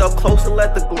 bro, get up close and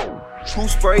let the glow. True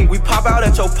spray, we pop out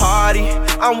at your party.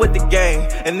 I'm with the gang,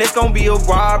 and it's gon' be a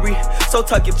robbery. So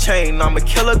tuck your chain, I'm a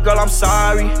killer, girl, I'm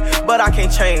sorry, but I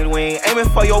can't change. We ain't aiming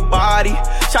for your body,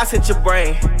 shots hit your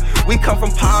brain. We come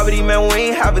from poverty, man, we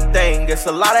ain't have a thing. It's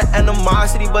a lot of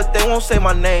animosity, but they won't say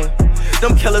my name.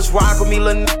 Them killers rock with me,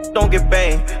 little don't get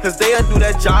banged. Cause they'll do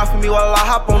that job for me while I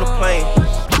hop on the plane.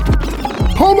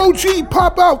 Polo G,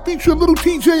 Pop Out, featuring Little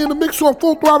TJ in the mix on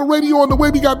Full Throttle Radio on the way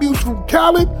we got music from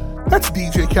Khaled. That's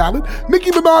DJ Khaled.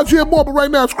 Nicki Minaj and more, but right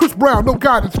now it's Chris Brown, No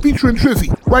Guidance, featuring Drizzy,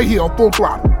 right here on Full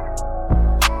Throttle.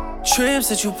 Trips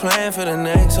that you plan for the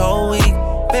next whole week.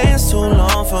 Bands too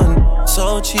long for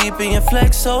so cheap and your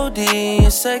flex OD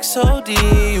and sex OD.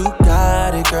 You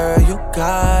got it, girl, you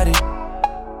got it.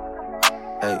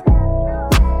 Hey,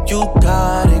 you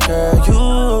got it, girl,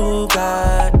 you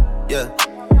got it. Yeah,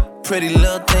 pretty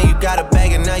little thing, you got a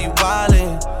bag and now you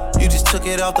wildin'. You just took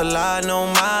it off the line, no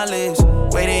mileage.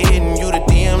 Way they hitting you, the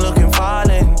DM looking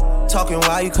violent. Talking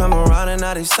while you come around and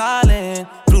now they silent.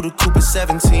 Blew the coupe at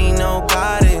 17, no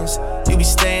guidance. You be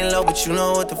staying low, but you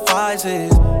know what the fight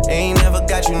is. Ain't never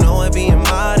got you know it being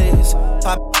modest.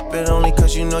 Pop it only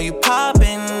cause you know you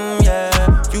poppin',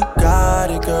 yeah. You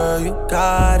got it, girl, you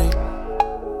got it.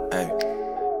 Hey.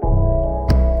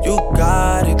 You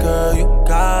got it, girl, you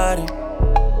got it.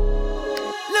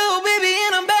 Little baby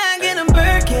in a bag in a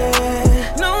Birkin.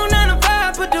 No 9 to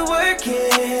 5, put the work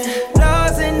in.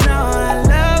 Laws and all, I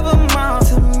love them all.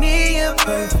 To me, you're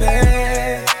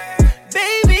perfect.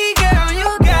 Baby girl,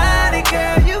 you got it,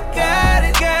 girl. You got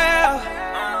it, girl.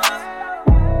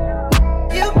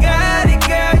 You got it,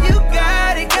 girl. You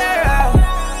got it, girl.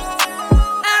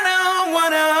 I don't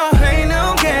wanna play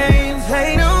no games,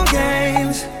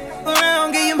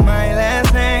 around, give you my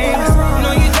last name. You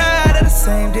know you tired of the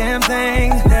same damn thing.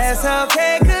 That's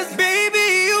okay, cause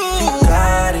baby, you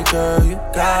got it, girl, you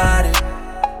got it.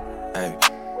 Hey.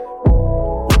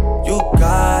 You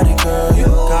got it, girl, you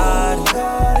got it.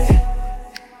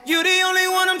 You the only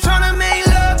one I'm tryna make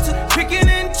love to, picking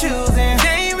and choosing.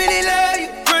 They ain't really love you,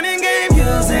 running game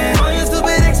using. All your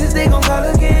stupid exes, they gon' call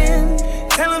again.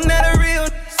 Tell them that a real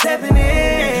stepping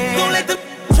in. Gon' let them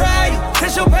try you,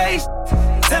 test your patience.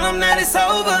 Tell them that it's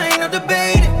over, ain't no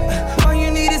debating. All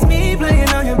you need is me playing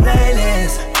on your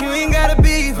playlist. You ain't gotta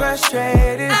be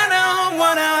frustrated. I don't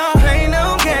wanna play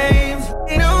no games,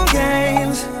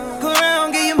 Go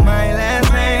around, give you my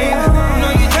last name. Know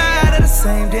you tired of the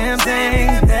same damn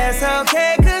thing. That's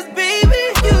okay, cause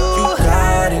baby, you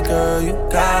got it, girl, you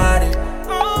got it.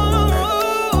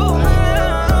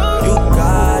 You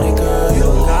got it, girl, you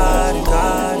got it,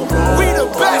 got it. We the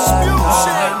best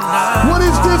music. What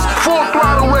is this? Full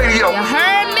Throttle Radio. You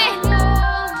heard me?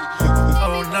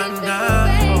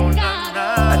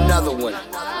 Another one.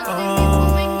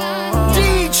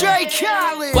 DJ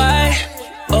Khaled. Why,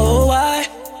 oh why,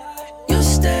 you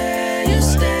stay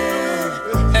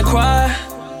and cry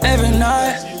every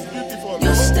night.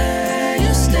 You stay,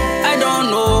 I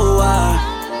don't know why,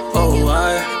 oh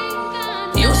why.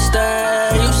 You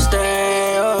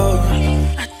stay, oh.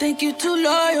 I think you too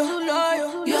loyal.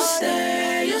 You stay.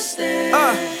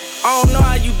 I don't know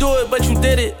how you do it, but you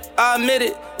did it, I admit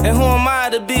it. And who am I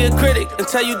to be a critic and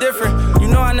tell you different? You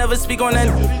know I never speak on that,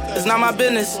 it's not my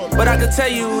business. But I can tell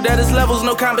you that it's levels,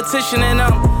 no competition. And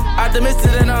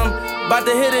optimistic and about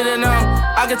to hit it. And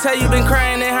I can tell you been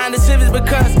crying behind the civics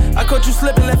because I caught you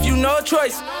slipping, left you no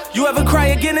choice. You ever cry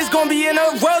again, it's gonna be in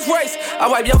a Rolls Royce. I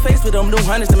wipe your face with them new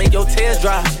hundreds to make your tears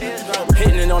dry.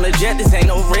 Hitting it on the jet, this ain't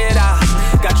no red eye.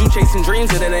 Got you chasing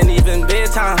dreams and it ain't even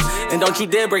bedtime. And don't you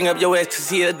dare bring up your ex cause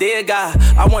he a dead guy.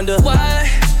 I wonder why,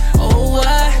 oh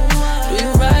why, do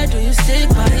you ride, do you stick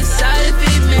by his side if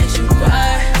he makes you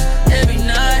cry every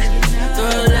night?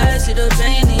 Throw lights, see the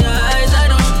pain in your eyes, I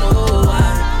don't know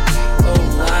why, oh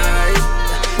why.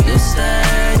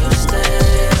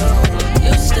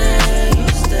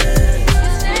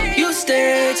 You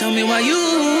stay, tell me why you.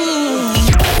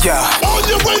 Yeah. On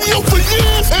your radio for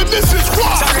years, and this is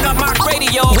Rock. Turn up my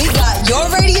radio. We got your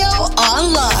radio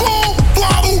on lock. Full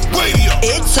Throttle Radio.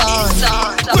 It's on.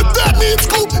 With Fatman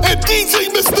Scoop and DJ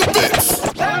Mr. Vince.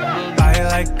 I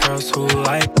like girls who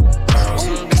like girls.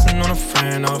 Kissing on a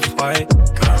friend of white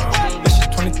girl. Bitch is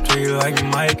 23 like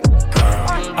Mike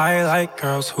girl. I like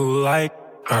girls who like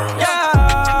girls. Yeah,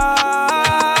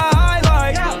 I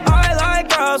like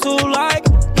girls who like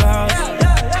girls.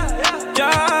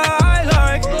 Yeah, I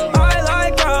like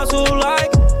girls who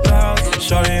like girls.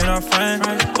 Shorty and her friend,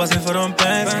 bustin' for them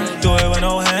bands. Do it with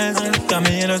no hands, got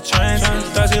me in a trance.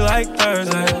 Thursday like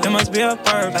Thursday, it must be a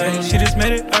birthday. She just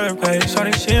made it earthquake,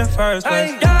 shorty she in first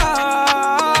place.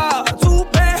 Yeah, too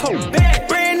bad,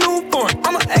 brand new form.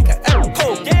 I'ma act a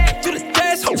cold. Do the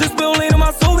dash, just spill lean in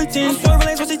my soul routine. Swerving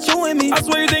lanes when she chewing me. I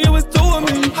swear you think it was two of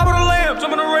me. Hop on the lamp,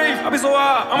 jump on the rave. I be so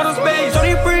high, I'm on the space.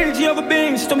 Shorty free, she have a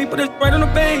beam. She told me put it right on the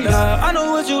base. Yeah, I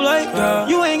know what you like, girl.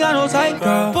 You ain't got no type,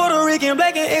 girl. Puerto Rican,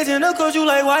 black and Asian, of course you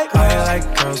like white. I like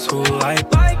girls who like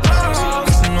girls.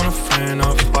 Listen on a friend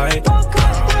of white girl.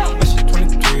 Bitch is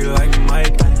 23 like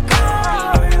Mike girl.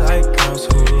 I like girls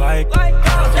who like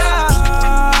girls. Yeah,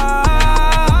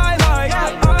 I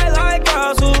like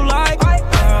girls who like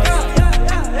girls.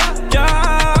 Yeah,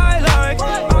 I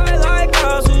like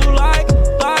girls who like.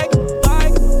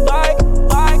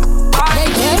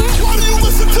 Why do you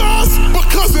listen to us?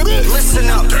 Because it is. Listen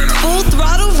up. Full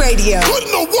Throttle Radio.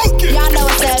 Putting the work in. Y'all know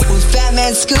what's up. With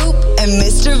Fatman Scoop and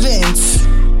Mr. Vince.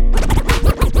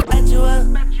 Bet you up,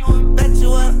 bet you up, bet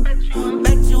you up,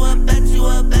 bet you up, bet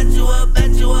you up,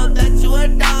 bet you up, bet you a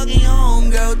dog in your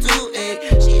homegirl too,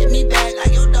 eh? She hit me back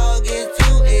like your dog is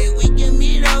too, eh? We can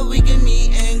meet up, we can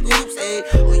meet in groups, eh?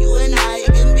 Or you and I,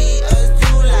 it can be us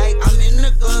too, like I'm in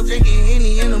the club drinking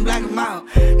Henny in them black mouth.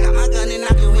 Got my gun and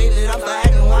I can wave it off for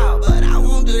acting wild, but I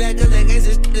won't do that 'cause that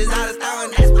gangsta shit is out of style,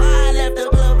 and that's why I left the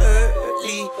club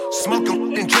early.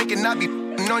 Smoking and drinking, I be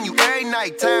on you every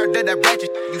night. Tired of that ratchet.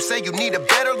 You say you need a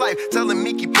better life. Telling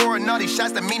me keep pouring all these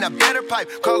shots that mean I better pipe.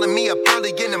 Calling me up early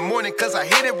in the morning 'cause I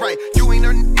hit it right. You ain't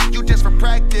earning, you just for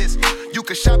practice. You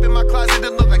can shop in my closet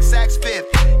and look like Saks Fifth.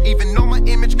 Even though my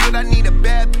image good, I need a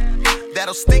bad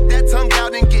that'll stick that tongue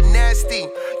out and get nasty.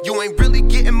 You ain't really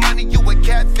getting money, you a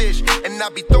catfish. And I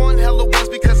be throwing hella ones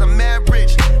because I'm mad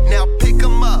rich. Now pick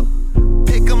 'em up,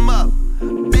 pick 'em up.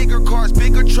 Bigger cars,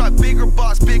 bigger truck, bigger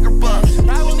boss, bigger bucks.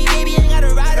 Ride with me, baby, ain't gotta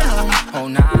ride on. Oh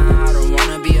nah, I don't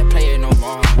wanna be a player no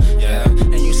more. Yeah,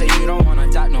 and you say you don't wanna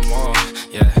dot no more.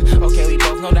 Yeah, okay, we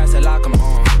both know that's a lot, come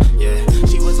on. Yeah,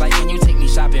 she was like, can you take me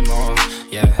shopping more?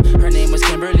 Yeah, her name was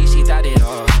Kimberly, she thought it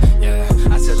all. Yeah,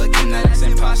 I said, look, Kim, that's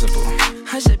impossible.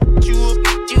 I said, you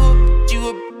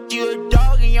a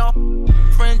dog and your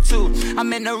friend too.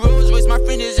 I'm in a Rolls Royce, my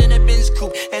friend is in a Benz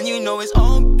coupe. And you know it's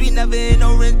on, be never in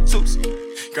no rentals.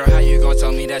 Girl, how you gon'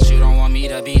 tell me that you don't want me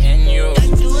to be in you?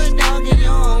 That you a dog and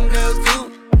your homegirl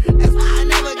too. That's why I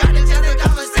never got the chance to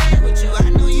conversate with you. I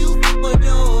knew you with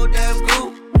the whole damn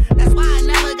group. That's why I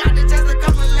never got the chance to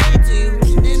come relate to you.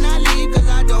 Then I leave 'cause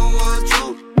I don't want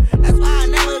you. That's why I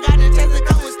never got the chance to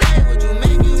come and stay with you.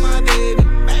 Make you my baby,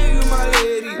 make you my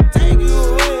lady, take you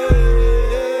away.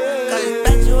 'Cause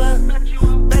bet you up,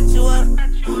 bet you up,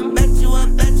 bet you up,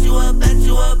 bet you up, bet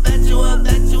you up, bet you up,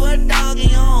 bet you a dog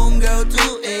and your homegirl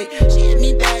too, eh? She hit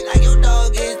me back like your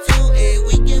dog is too, eh?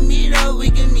 We can meet up, we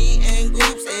can meet in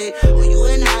groups, eh? Or you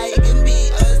and I, it can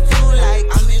be us too, like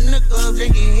I'm in the club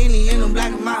drinking Henny in them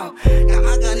black mouth. Got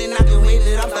my gun and I can wave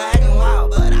it off for acting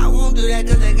wild, but I won't do that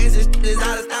 'cause that gangsta shit is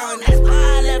out of style, and that's why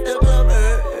I left the club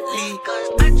early. 'Cause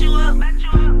bet you up, bet you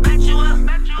up, bet you up,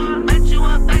 bet you up, bet you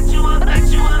up, bet you up, bet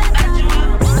you up, bet you up.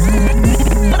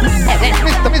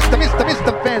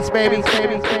 Mr. Vince, baby.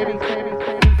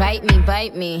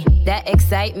 Bite me, that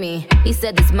excite me. He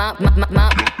said it's my. It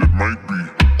might be.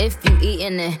 If you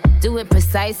eatin' it, do it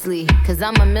precisely. 'Cause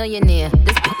I'm a millionaire,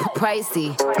 this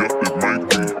pricey. Yup, it might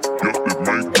be. Yup, it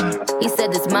might be. He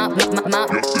said it's my. Yup, it might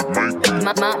be.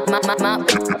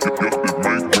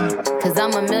 Cause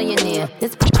I'm a millionaire,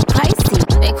 it's pricey.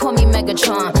 They call me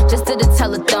Megatron, just did a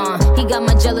telethon. He got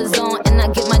my jealous on, and I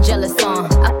get my jealous on.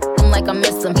 I him like I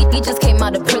miss him, he just came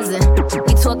out of prison.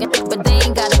 He talking, but they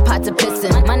ain't got a pot to piss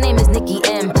in. My name is Nikki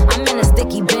M, I'm in a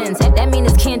sticky Benz. That mean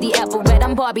it's candy apple red,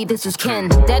 I'm Barbie, this is Ken.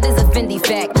 That is a Fendi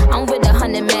fact, I'm with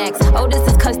 100 max. Oh, this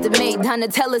is custom made,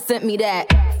 Donatella sent me that.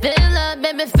 Fill up,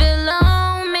 baby, fill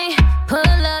on me.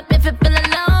 Pull up if you're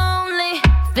feeling lonely.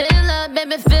 Fill up,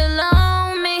 baby, fill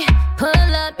on me.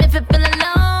 Pull up if you're feeling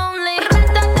lonely.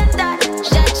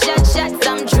 Shots,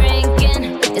 I'm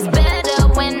drinking. It's better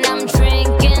when I'm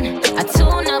drinking. I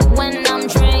tune up when I'm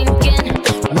drinking.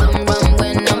 Rum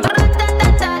when I'm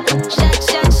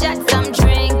shots, I'm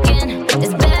drinking.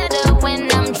 It's better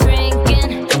when I'm drinking.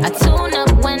 I tune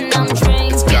up when I'm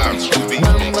drinking.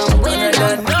 Rum when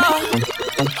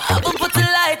I'm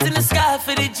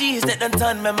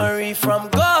we from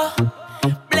go.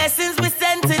 Blessings we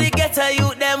send to the ghetto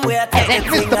youth, them we are taking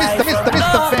thing high from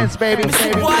go.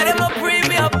 Why them a bring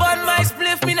me up on my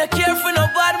spliff, me no care for no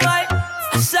bad mind.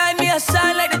 Shine me a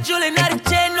shine like the jewel in the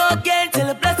chain, no gain till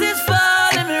the blessings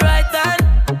fall in me right hand.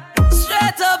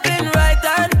 Straight up in right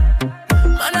hand.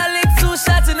 Man I lick 2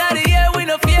 shots in the air, we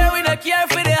no fear, we no care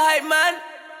for the hype man.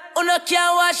 Who no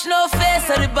can't watch no face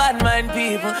of the bad mind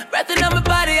people. Breathing on my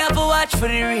body, I have to watch for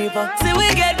the reaper. See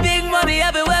we get big money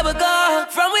everywhere we go.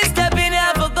 From we step in, I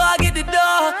have to go get the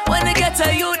door. When they get to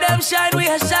you, them shine,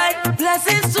 we a shine.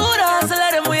 Blessings to the hustle,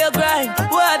 let them we a grind.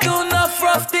 We a do enough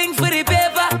rough thing for the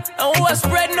paper, and we a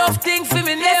spread enough thing for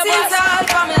me neighbors. This is all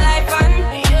for my life and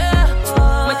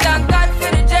my thank God for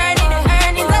the journey, the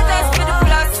earnings are just for the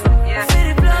plus.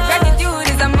 Gratitude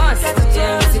is a must.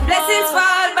 Blessings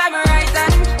fall by my right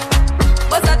hand.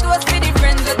 But I toast for the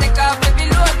friends that take off every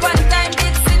load. One time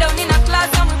did sit down in a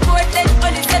class and we board then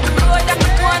only set the road and we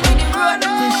go on with the road.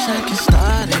 Wish I could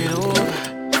start it over.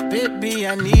 Baby,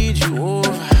 I need you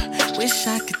over. Wish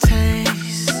I could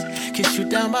taste, kiss you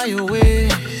down by your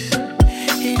waist.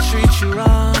 He treat you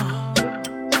wrong.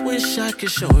 Wish I could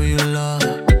show you love.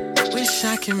 Wish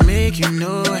I could make you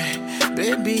know it.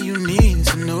 Baby, you need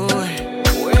to know it.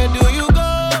 Where do you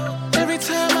go? Every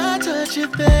time I touch you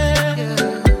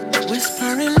there.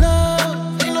 Whispering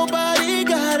love, ain't nobody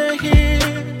gotta hear.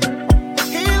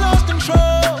 He lost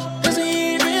control, doesn't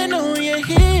even know you're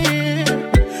here.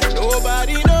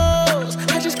 Nobody knows,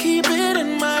 I just keep it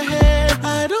in my head.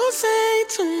 I don't say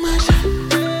too much,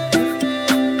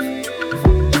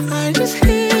 I just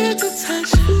here to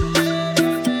touch.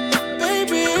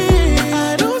 Baby,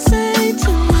 I don't say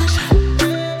too much,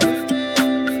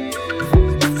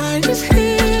 I just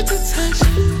here to touch.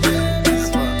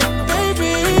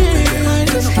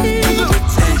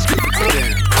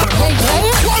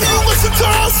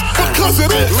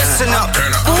 Listen up.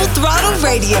 Full Throttle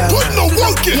Radio. Put no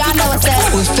work in. Y'all know what's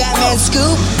up. With Fatman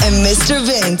Scoop and Mr.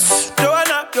 Vince.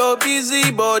 Joanna, your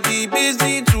busy body,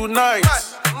 busy tonight.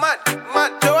 Mad.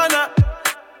 Joanna,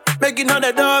 making all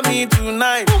the dummy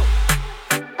tonight.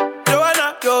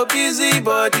 Joanna, your busy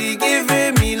body,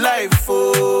 giving me life,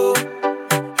 oh.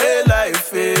 Hey,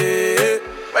 life, hey.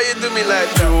 Why you do me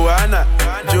like Joanna?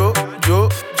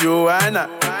 Joanna.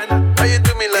 Why you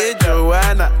do me like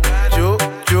Joanna?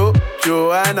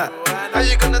 Joanna. How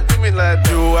you gonna do me like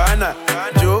Joanna?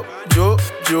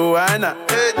 Joanna.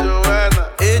 Hey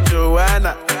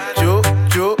Joanna.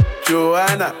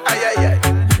 Joanna. Ay.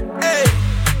 Hey,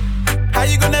 how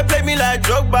you gonna play me like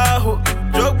Drogba hook?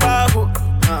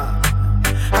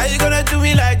 How you gonna do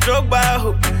me like Drogba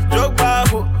hook?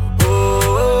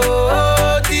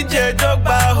 Oh, DJ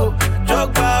Drogba hook.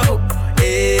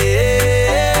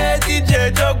 Hey,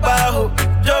 DJ Drogba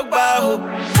hook.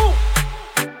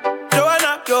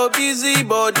 Joanna, your busy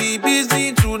body,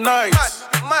 busy tonight.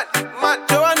 Mad.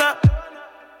 Joanna,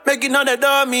 making all the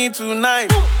dummy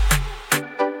tonight.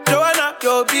 Joanna,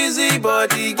 your busy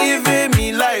body, giving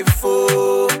me life,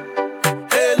 oh.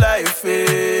 Hey, life,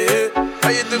 hey. How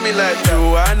you do me like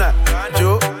Joanna?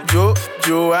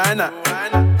 Joanna.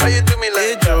 How you do me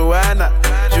like Joanna?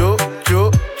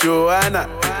 Joanna.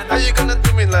 How you gonna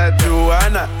do me like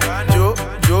Joanna?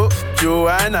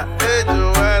 Joanna. Hey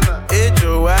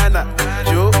Joanna.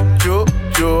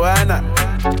 Joanna.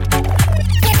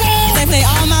 They play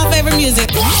all my favorite music.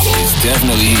 It's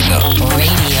definitely heating up.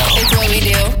 Radio. It's what we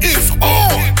do. It's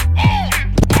on.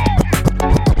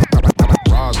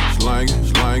 Rosin,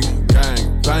 slanging,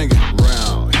 gang, banging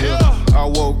round here. I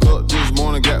woke up this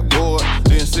morning, got bored,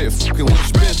 then said, fucking we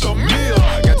spent the meal.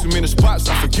 Got too many spots,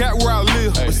 I forgot where I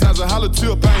live. Besides a holler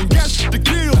tip, I ain't got shit to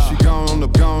kill. She gone on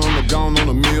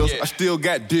the meals. I still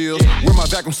got deals. Where my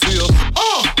vacuum seals?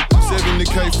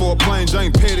 70K for a plain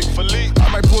Jane Petty. I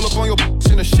might pull up on your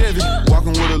in a Chevy.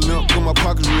 Walking with a limp, put my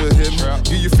pockets real heavy.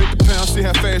 Give you 50 pounds, see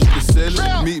how fast you can sell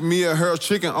it. Meet me at Harold's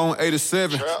Chicken on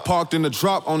 87. Parked in the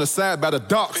drop on the side by the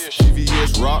docks.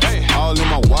 CVS rocks, all in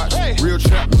my watch. Real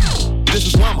trap. This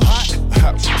is why I'm hot.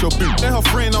 Your bitch and her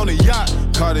friend on the yacht.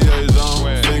 Cartier's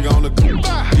on, finger on the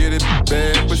get it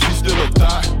bad, but she still a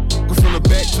thought. Go from the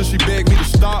back till she begged me to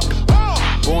stop.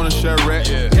 Born in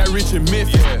Chirac, got rich in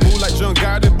Memphis. Move like John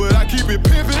Gotti, but I keep it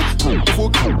pimpin'. Before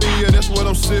yeah, that's what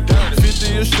I'm sippin'.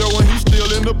 50 a show and he's still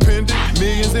independent.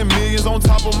 Millions and millions on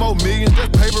top of more millions. That's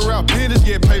paper route business,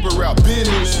 yeah, paper route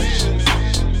business.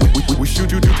 We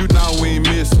shoot you, now we ain't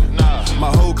missing.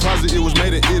 My whole closet, it was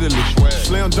made in Italy.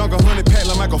 Slam dunk 100 pack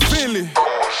like Michael Finley.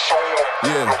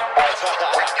 Yeah.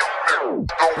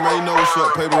 Man, you know what's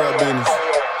up, paper route business.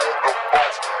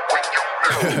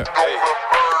 Hey.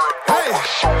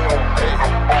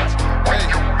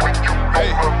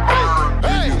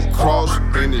 Cross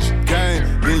in this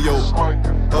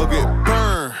go get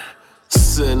burned.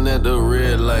 Sitting at the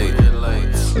red light.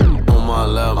 On my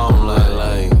lap, I'm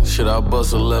like, should I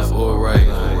bust a left or right?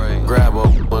 Grab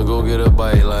up and go get a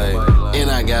bite, like.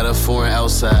 And I got a foreign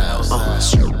outside.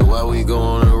 While we go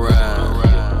on a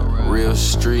ride, real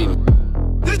street.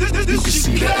 You can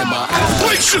see that in my eyes.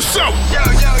 Brace yourself. Yo.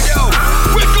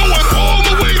 We're going all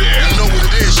the way there. You know what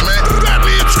it is, man.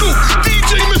 Fatman Scoop,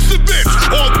 DJ Mr. Vince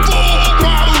on Full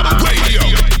Throttle Radio.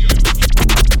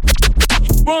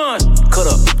 Run. Cut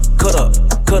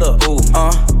up, ooh,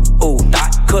 ooh,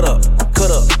 dot, cut up,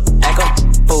 act up,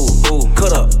 ooh,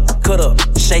 cut up,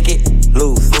 shake it,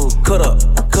 loose, ooh, cut up,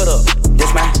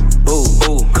 this my,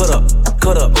 ooh, cut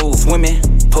up, ooh, swimming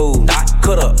pool, dot,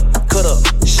 cut up,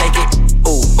 shake it,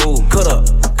 ooh, cut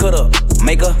up,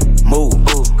 make a move,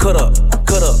 ooh, cut up,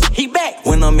 he back.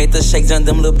 When I'm at the shake, done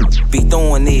them little be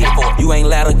throwing it. You ain't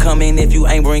allowed to come in if you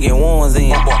ain't bringing ones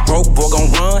in. Broke boy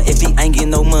gon' run if he ain't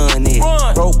getting no money.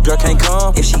 Broke girl can't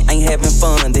come if she ain't having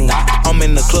fun then. I'm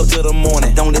in the club till the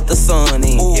morning, don't let the sun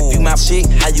in. If you my chick,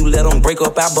 how you let them break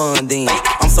up our bonding?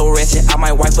 I'm so ratchet, I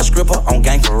might wipe a stripper on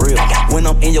gang for real. When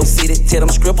I'm in your city, tell them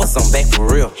strippers I'm back for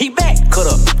real. He back, cut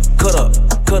up,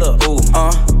 ooh,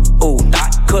 ooh,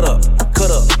 dot, cut up,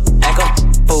 act up,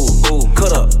 ooh,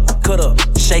 cut up,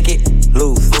 shake it,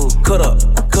 loose, ooh, cut up,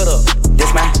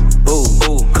 this my, ooh,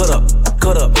 cut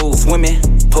up, ooh, swimming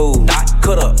pool, dot,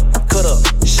 cut up,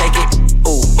 shake it,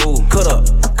 ooh, cut up,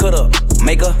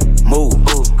 make a move,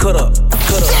 ooh, cut up.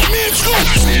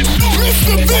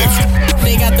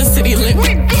 They got the city lit.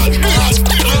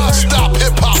 Non-stop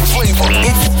hip-hop flavor.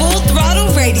 It's Full Throttle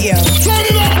Radio. Turn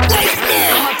it up right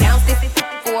now. I'ma bounce this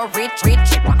for a rich.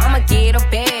 I'ma get a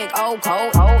bag, cold,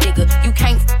 nigga. You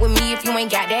can't with me if you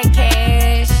ain't got that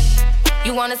cash.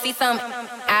 You wanna see something?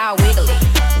 I'll wiggle it.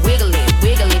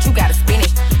 You gotta spin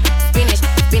it.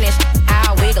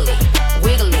 I'll wiggle it.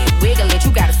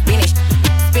 You gotta spin it.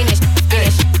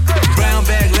 Brown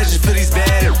bag legends for these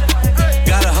bad.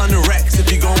 Got 100 racks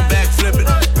if you gon' back flip it.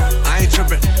 I ain't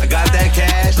trippin', I got that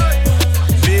cash.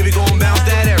 Baby gon' bounce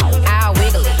that air. I'll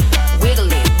wiggle it.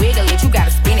 You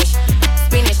gotta spin it.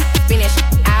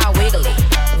 I'll wiggle it.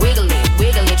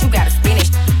 You gotta spin it.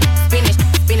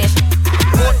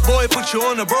 Boy, put you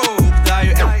on the road. Now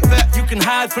you ain't fat, you can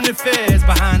hide from the feds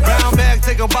behind. Brown bag,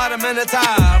 take a bottom and a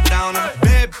top down.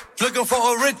 Babe, looking for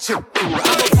a rich chick.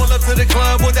 I'ma pull up to the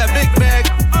club with that big bag.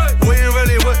 We ain't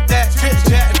really with that chit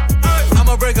chat.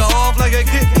 I'ma break her off like a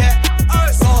Kit Kat.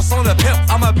 Sauce on the pimp,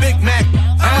 I'm a Big Mac.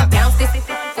 I'ma bounce this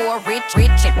for a rich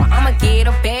chick. I'ma get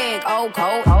a bag, cold,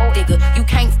 nigga. You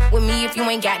can't with me if you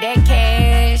ain't got that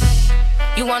cash.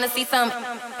 You wanna see something?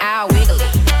 I'll wiggle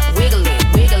it.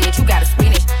 You gotta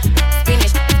spin it.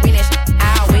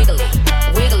 I'll wiggle it.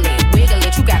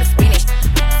 You gotta spin it.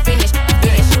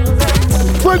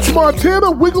 French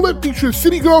Montana, Wiggle It, featuring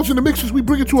City Girls in the mixes. We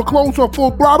bring it to a close on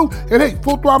Full Throttle. And hey,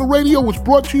 Full Throttle Radio was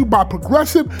brought to you by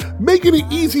Progressive, making it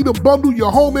easy to bundle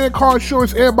your home and car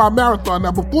insurance, and by Marathon.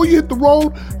 Now, before you hit the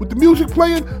road with the music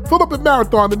playing, fill up at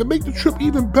Marathon. And to make the trip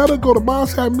even better, go to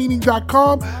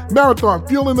mileshavemeaning.com. Marathon,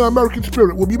 fueling the American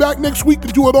spirit. We'll be back next week to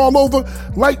do it all over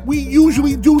like we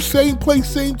usually do. Same place,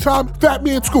 same time.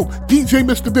 Fatman Scoop, DJ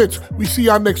Mr. Vince. We see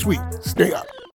y'all next week. Stay up.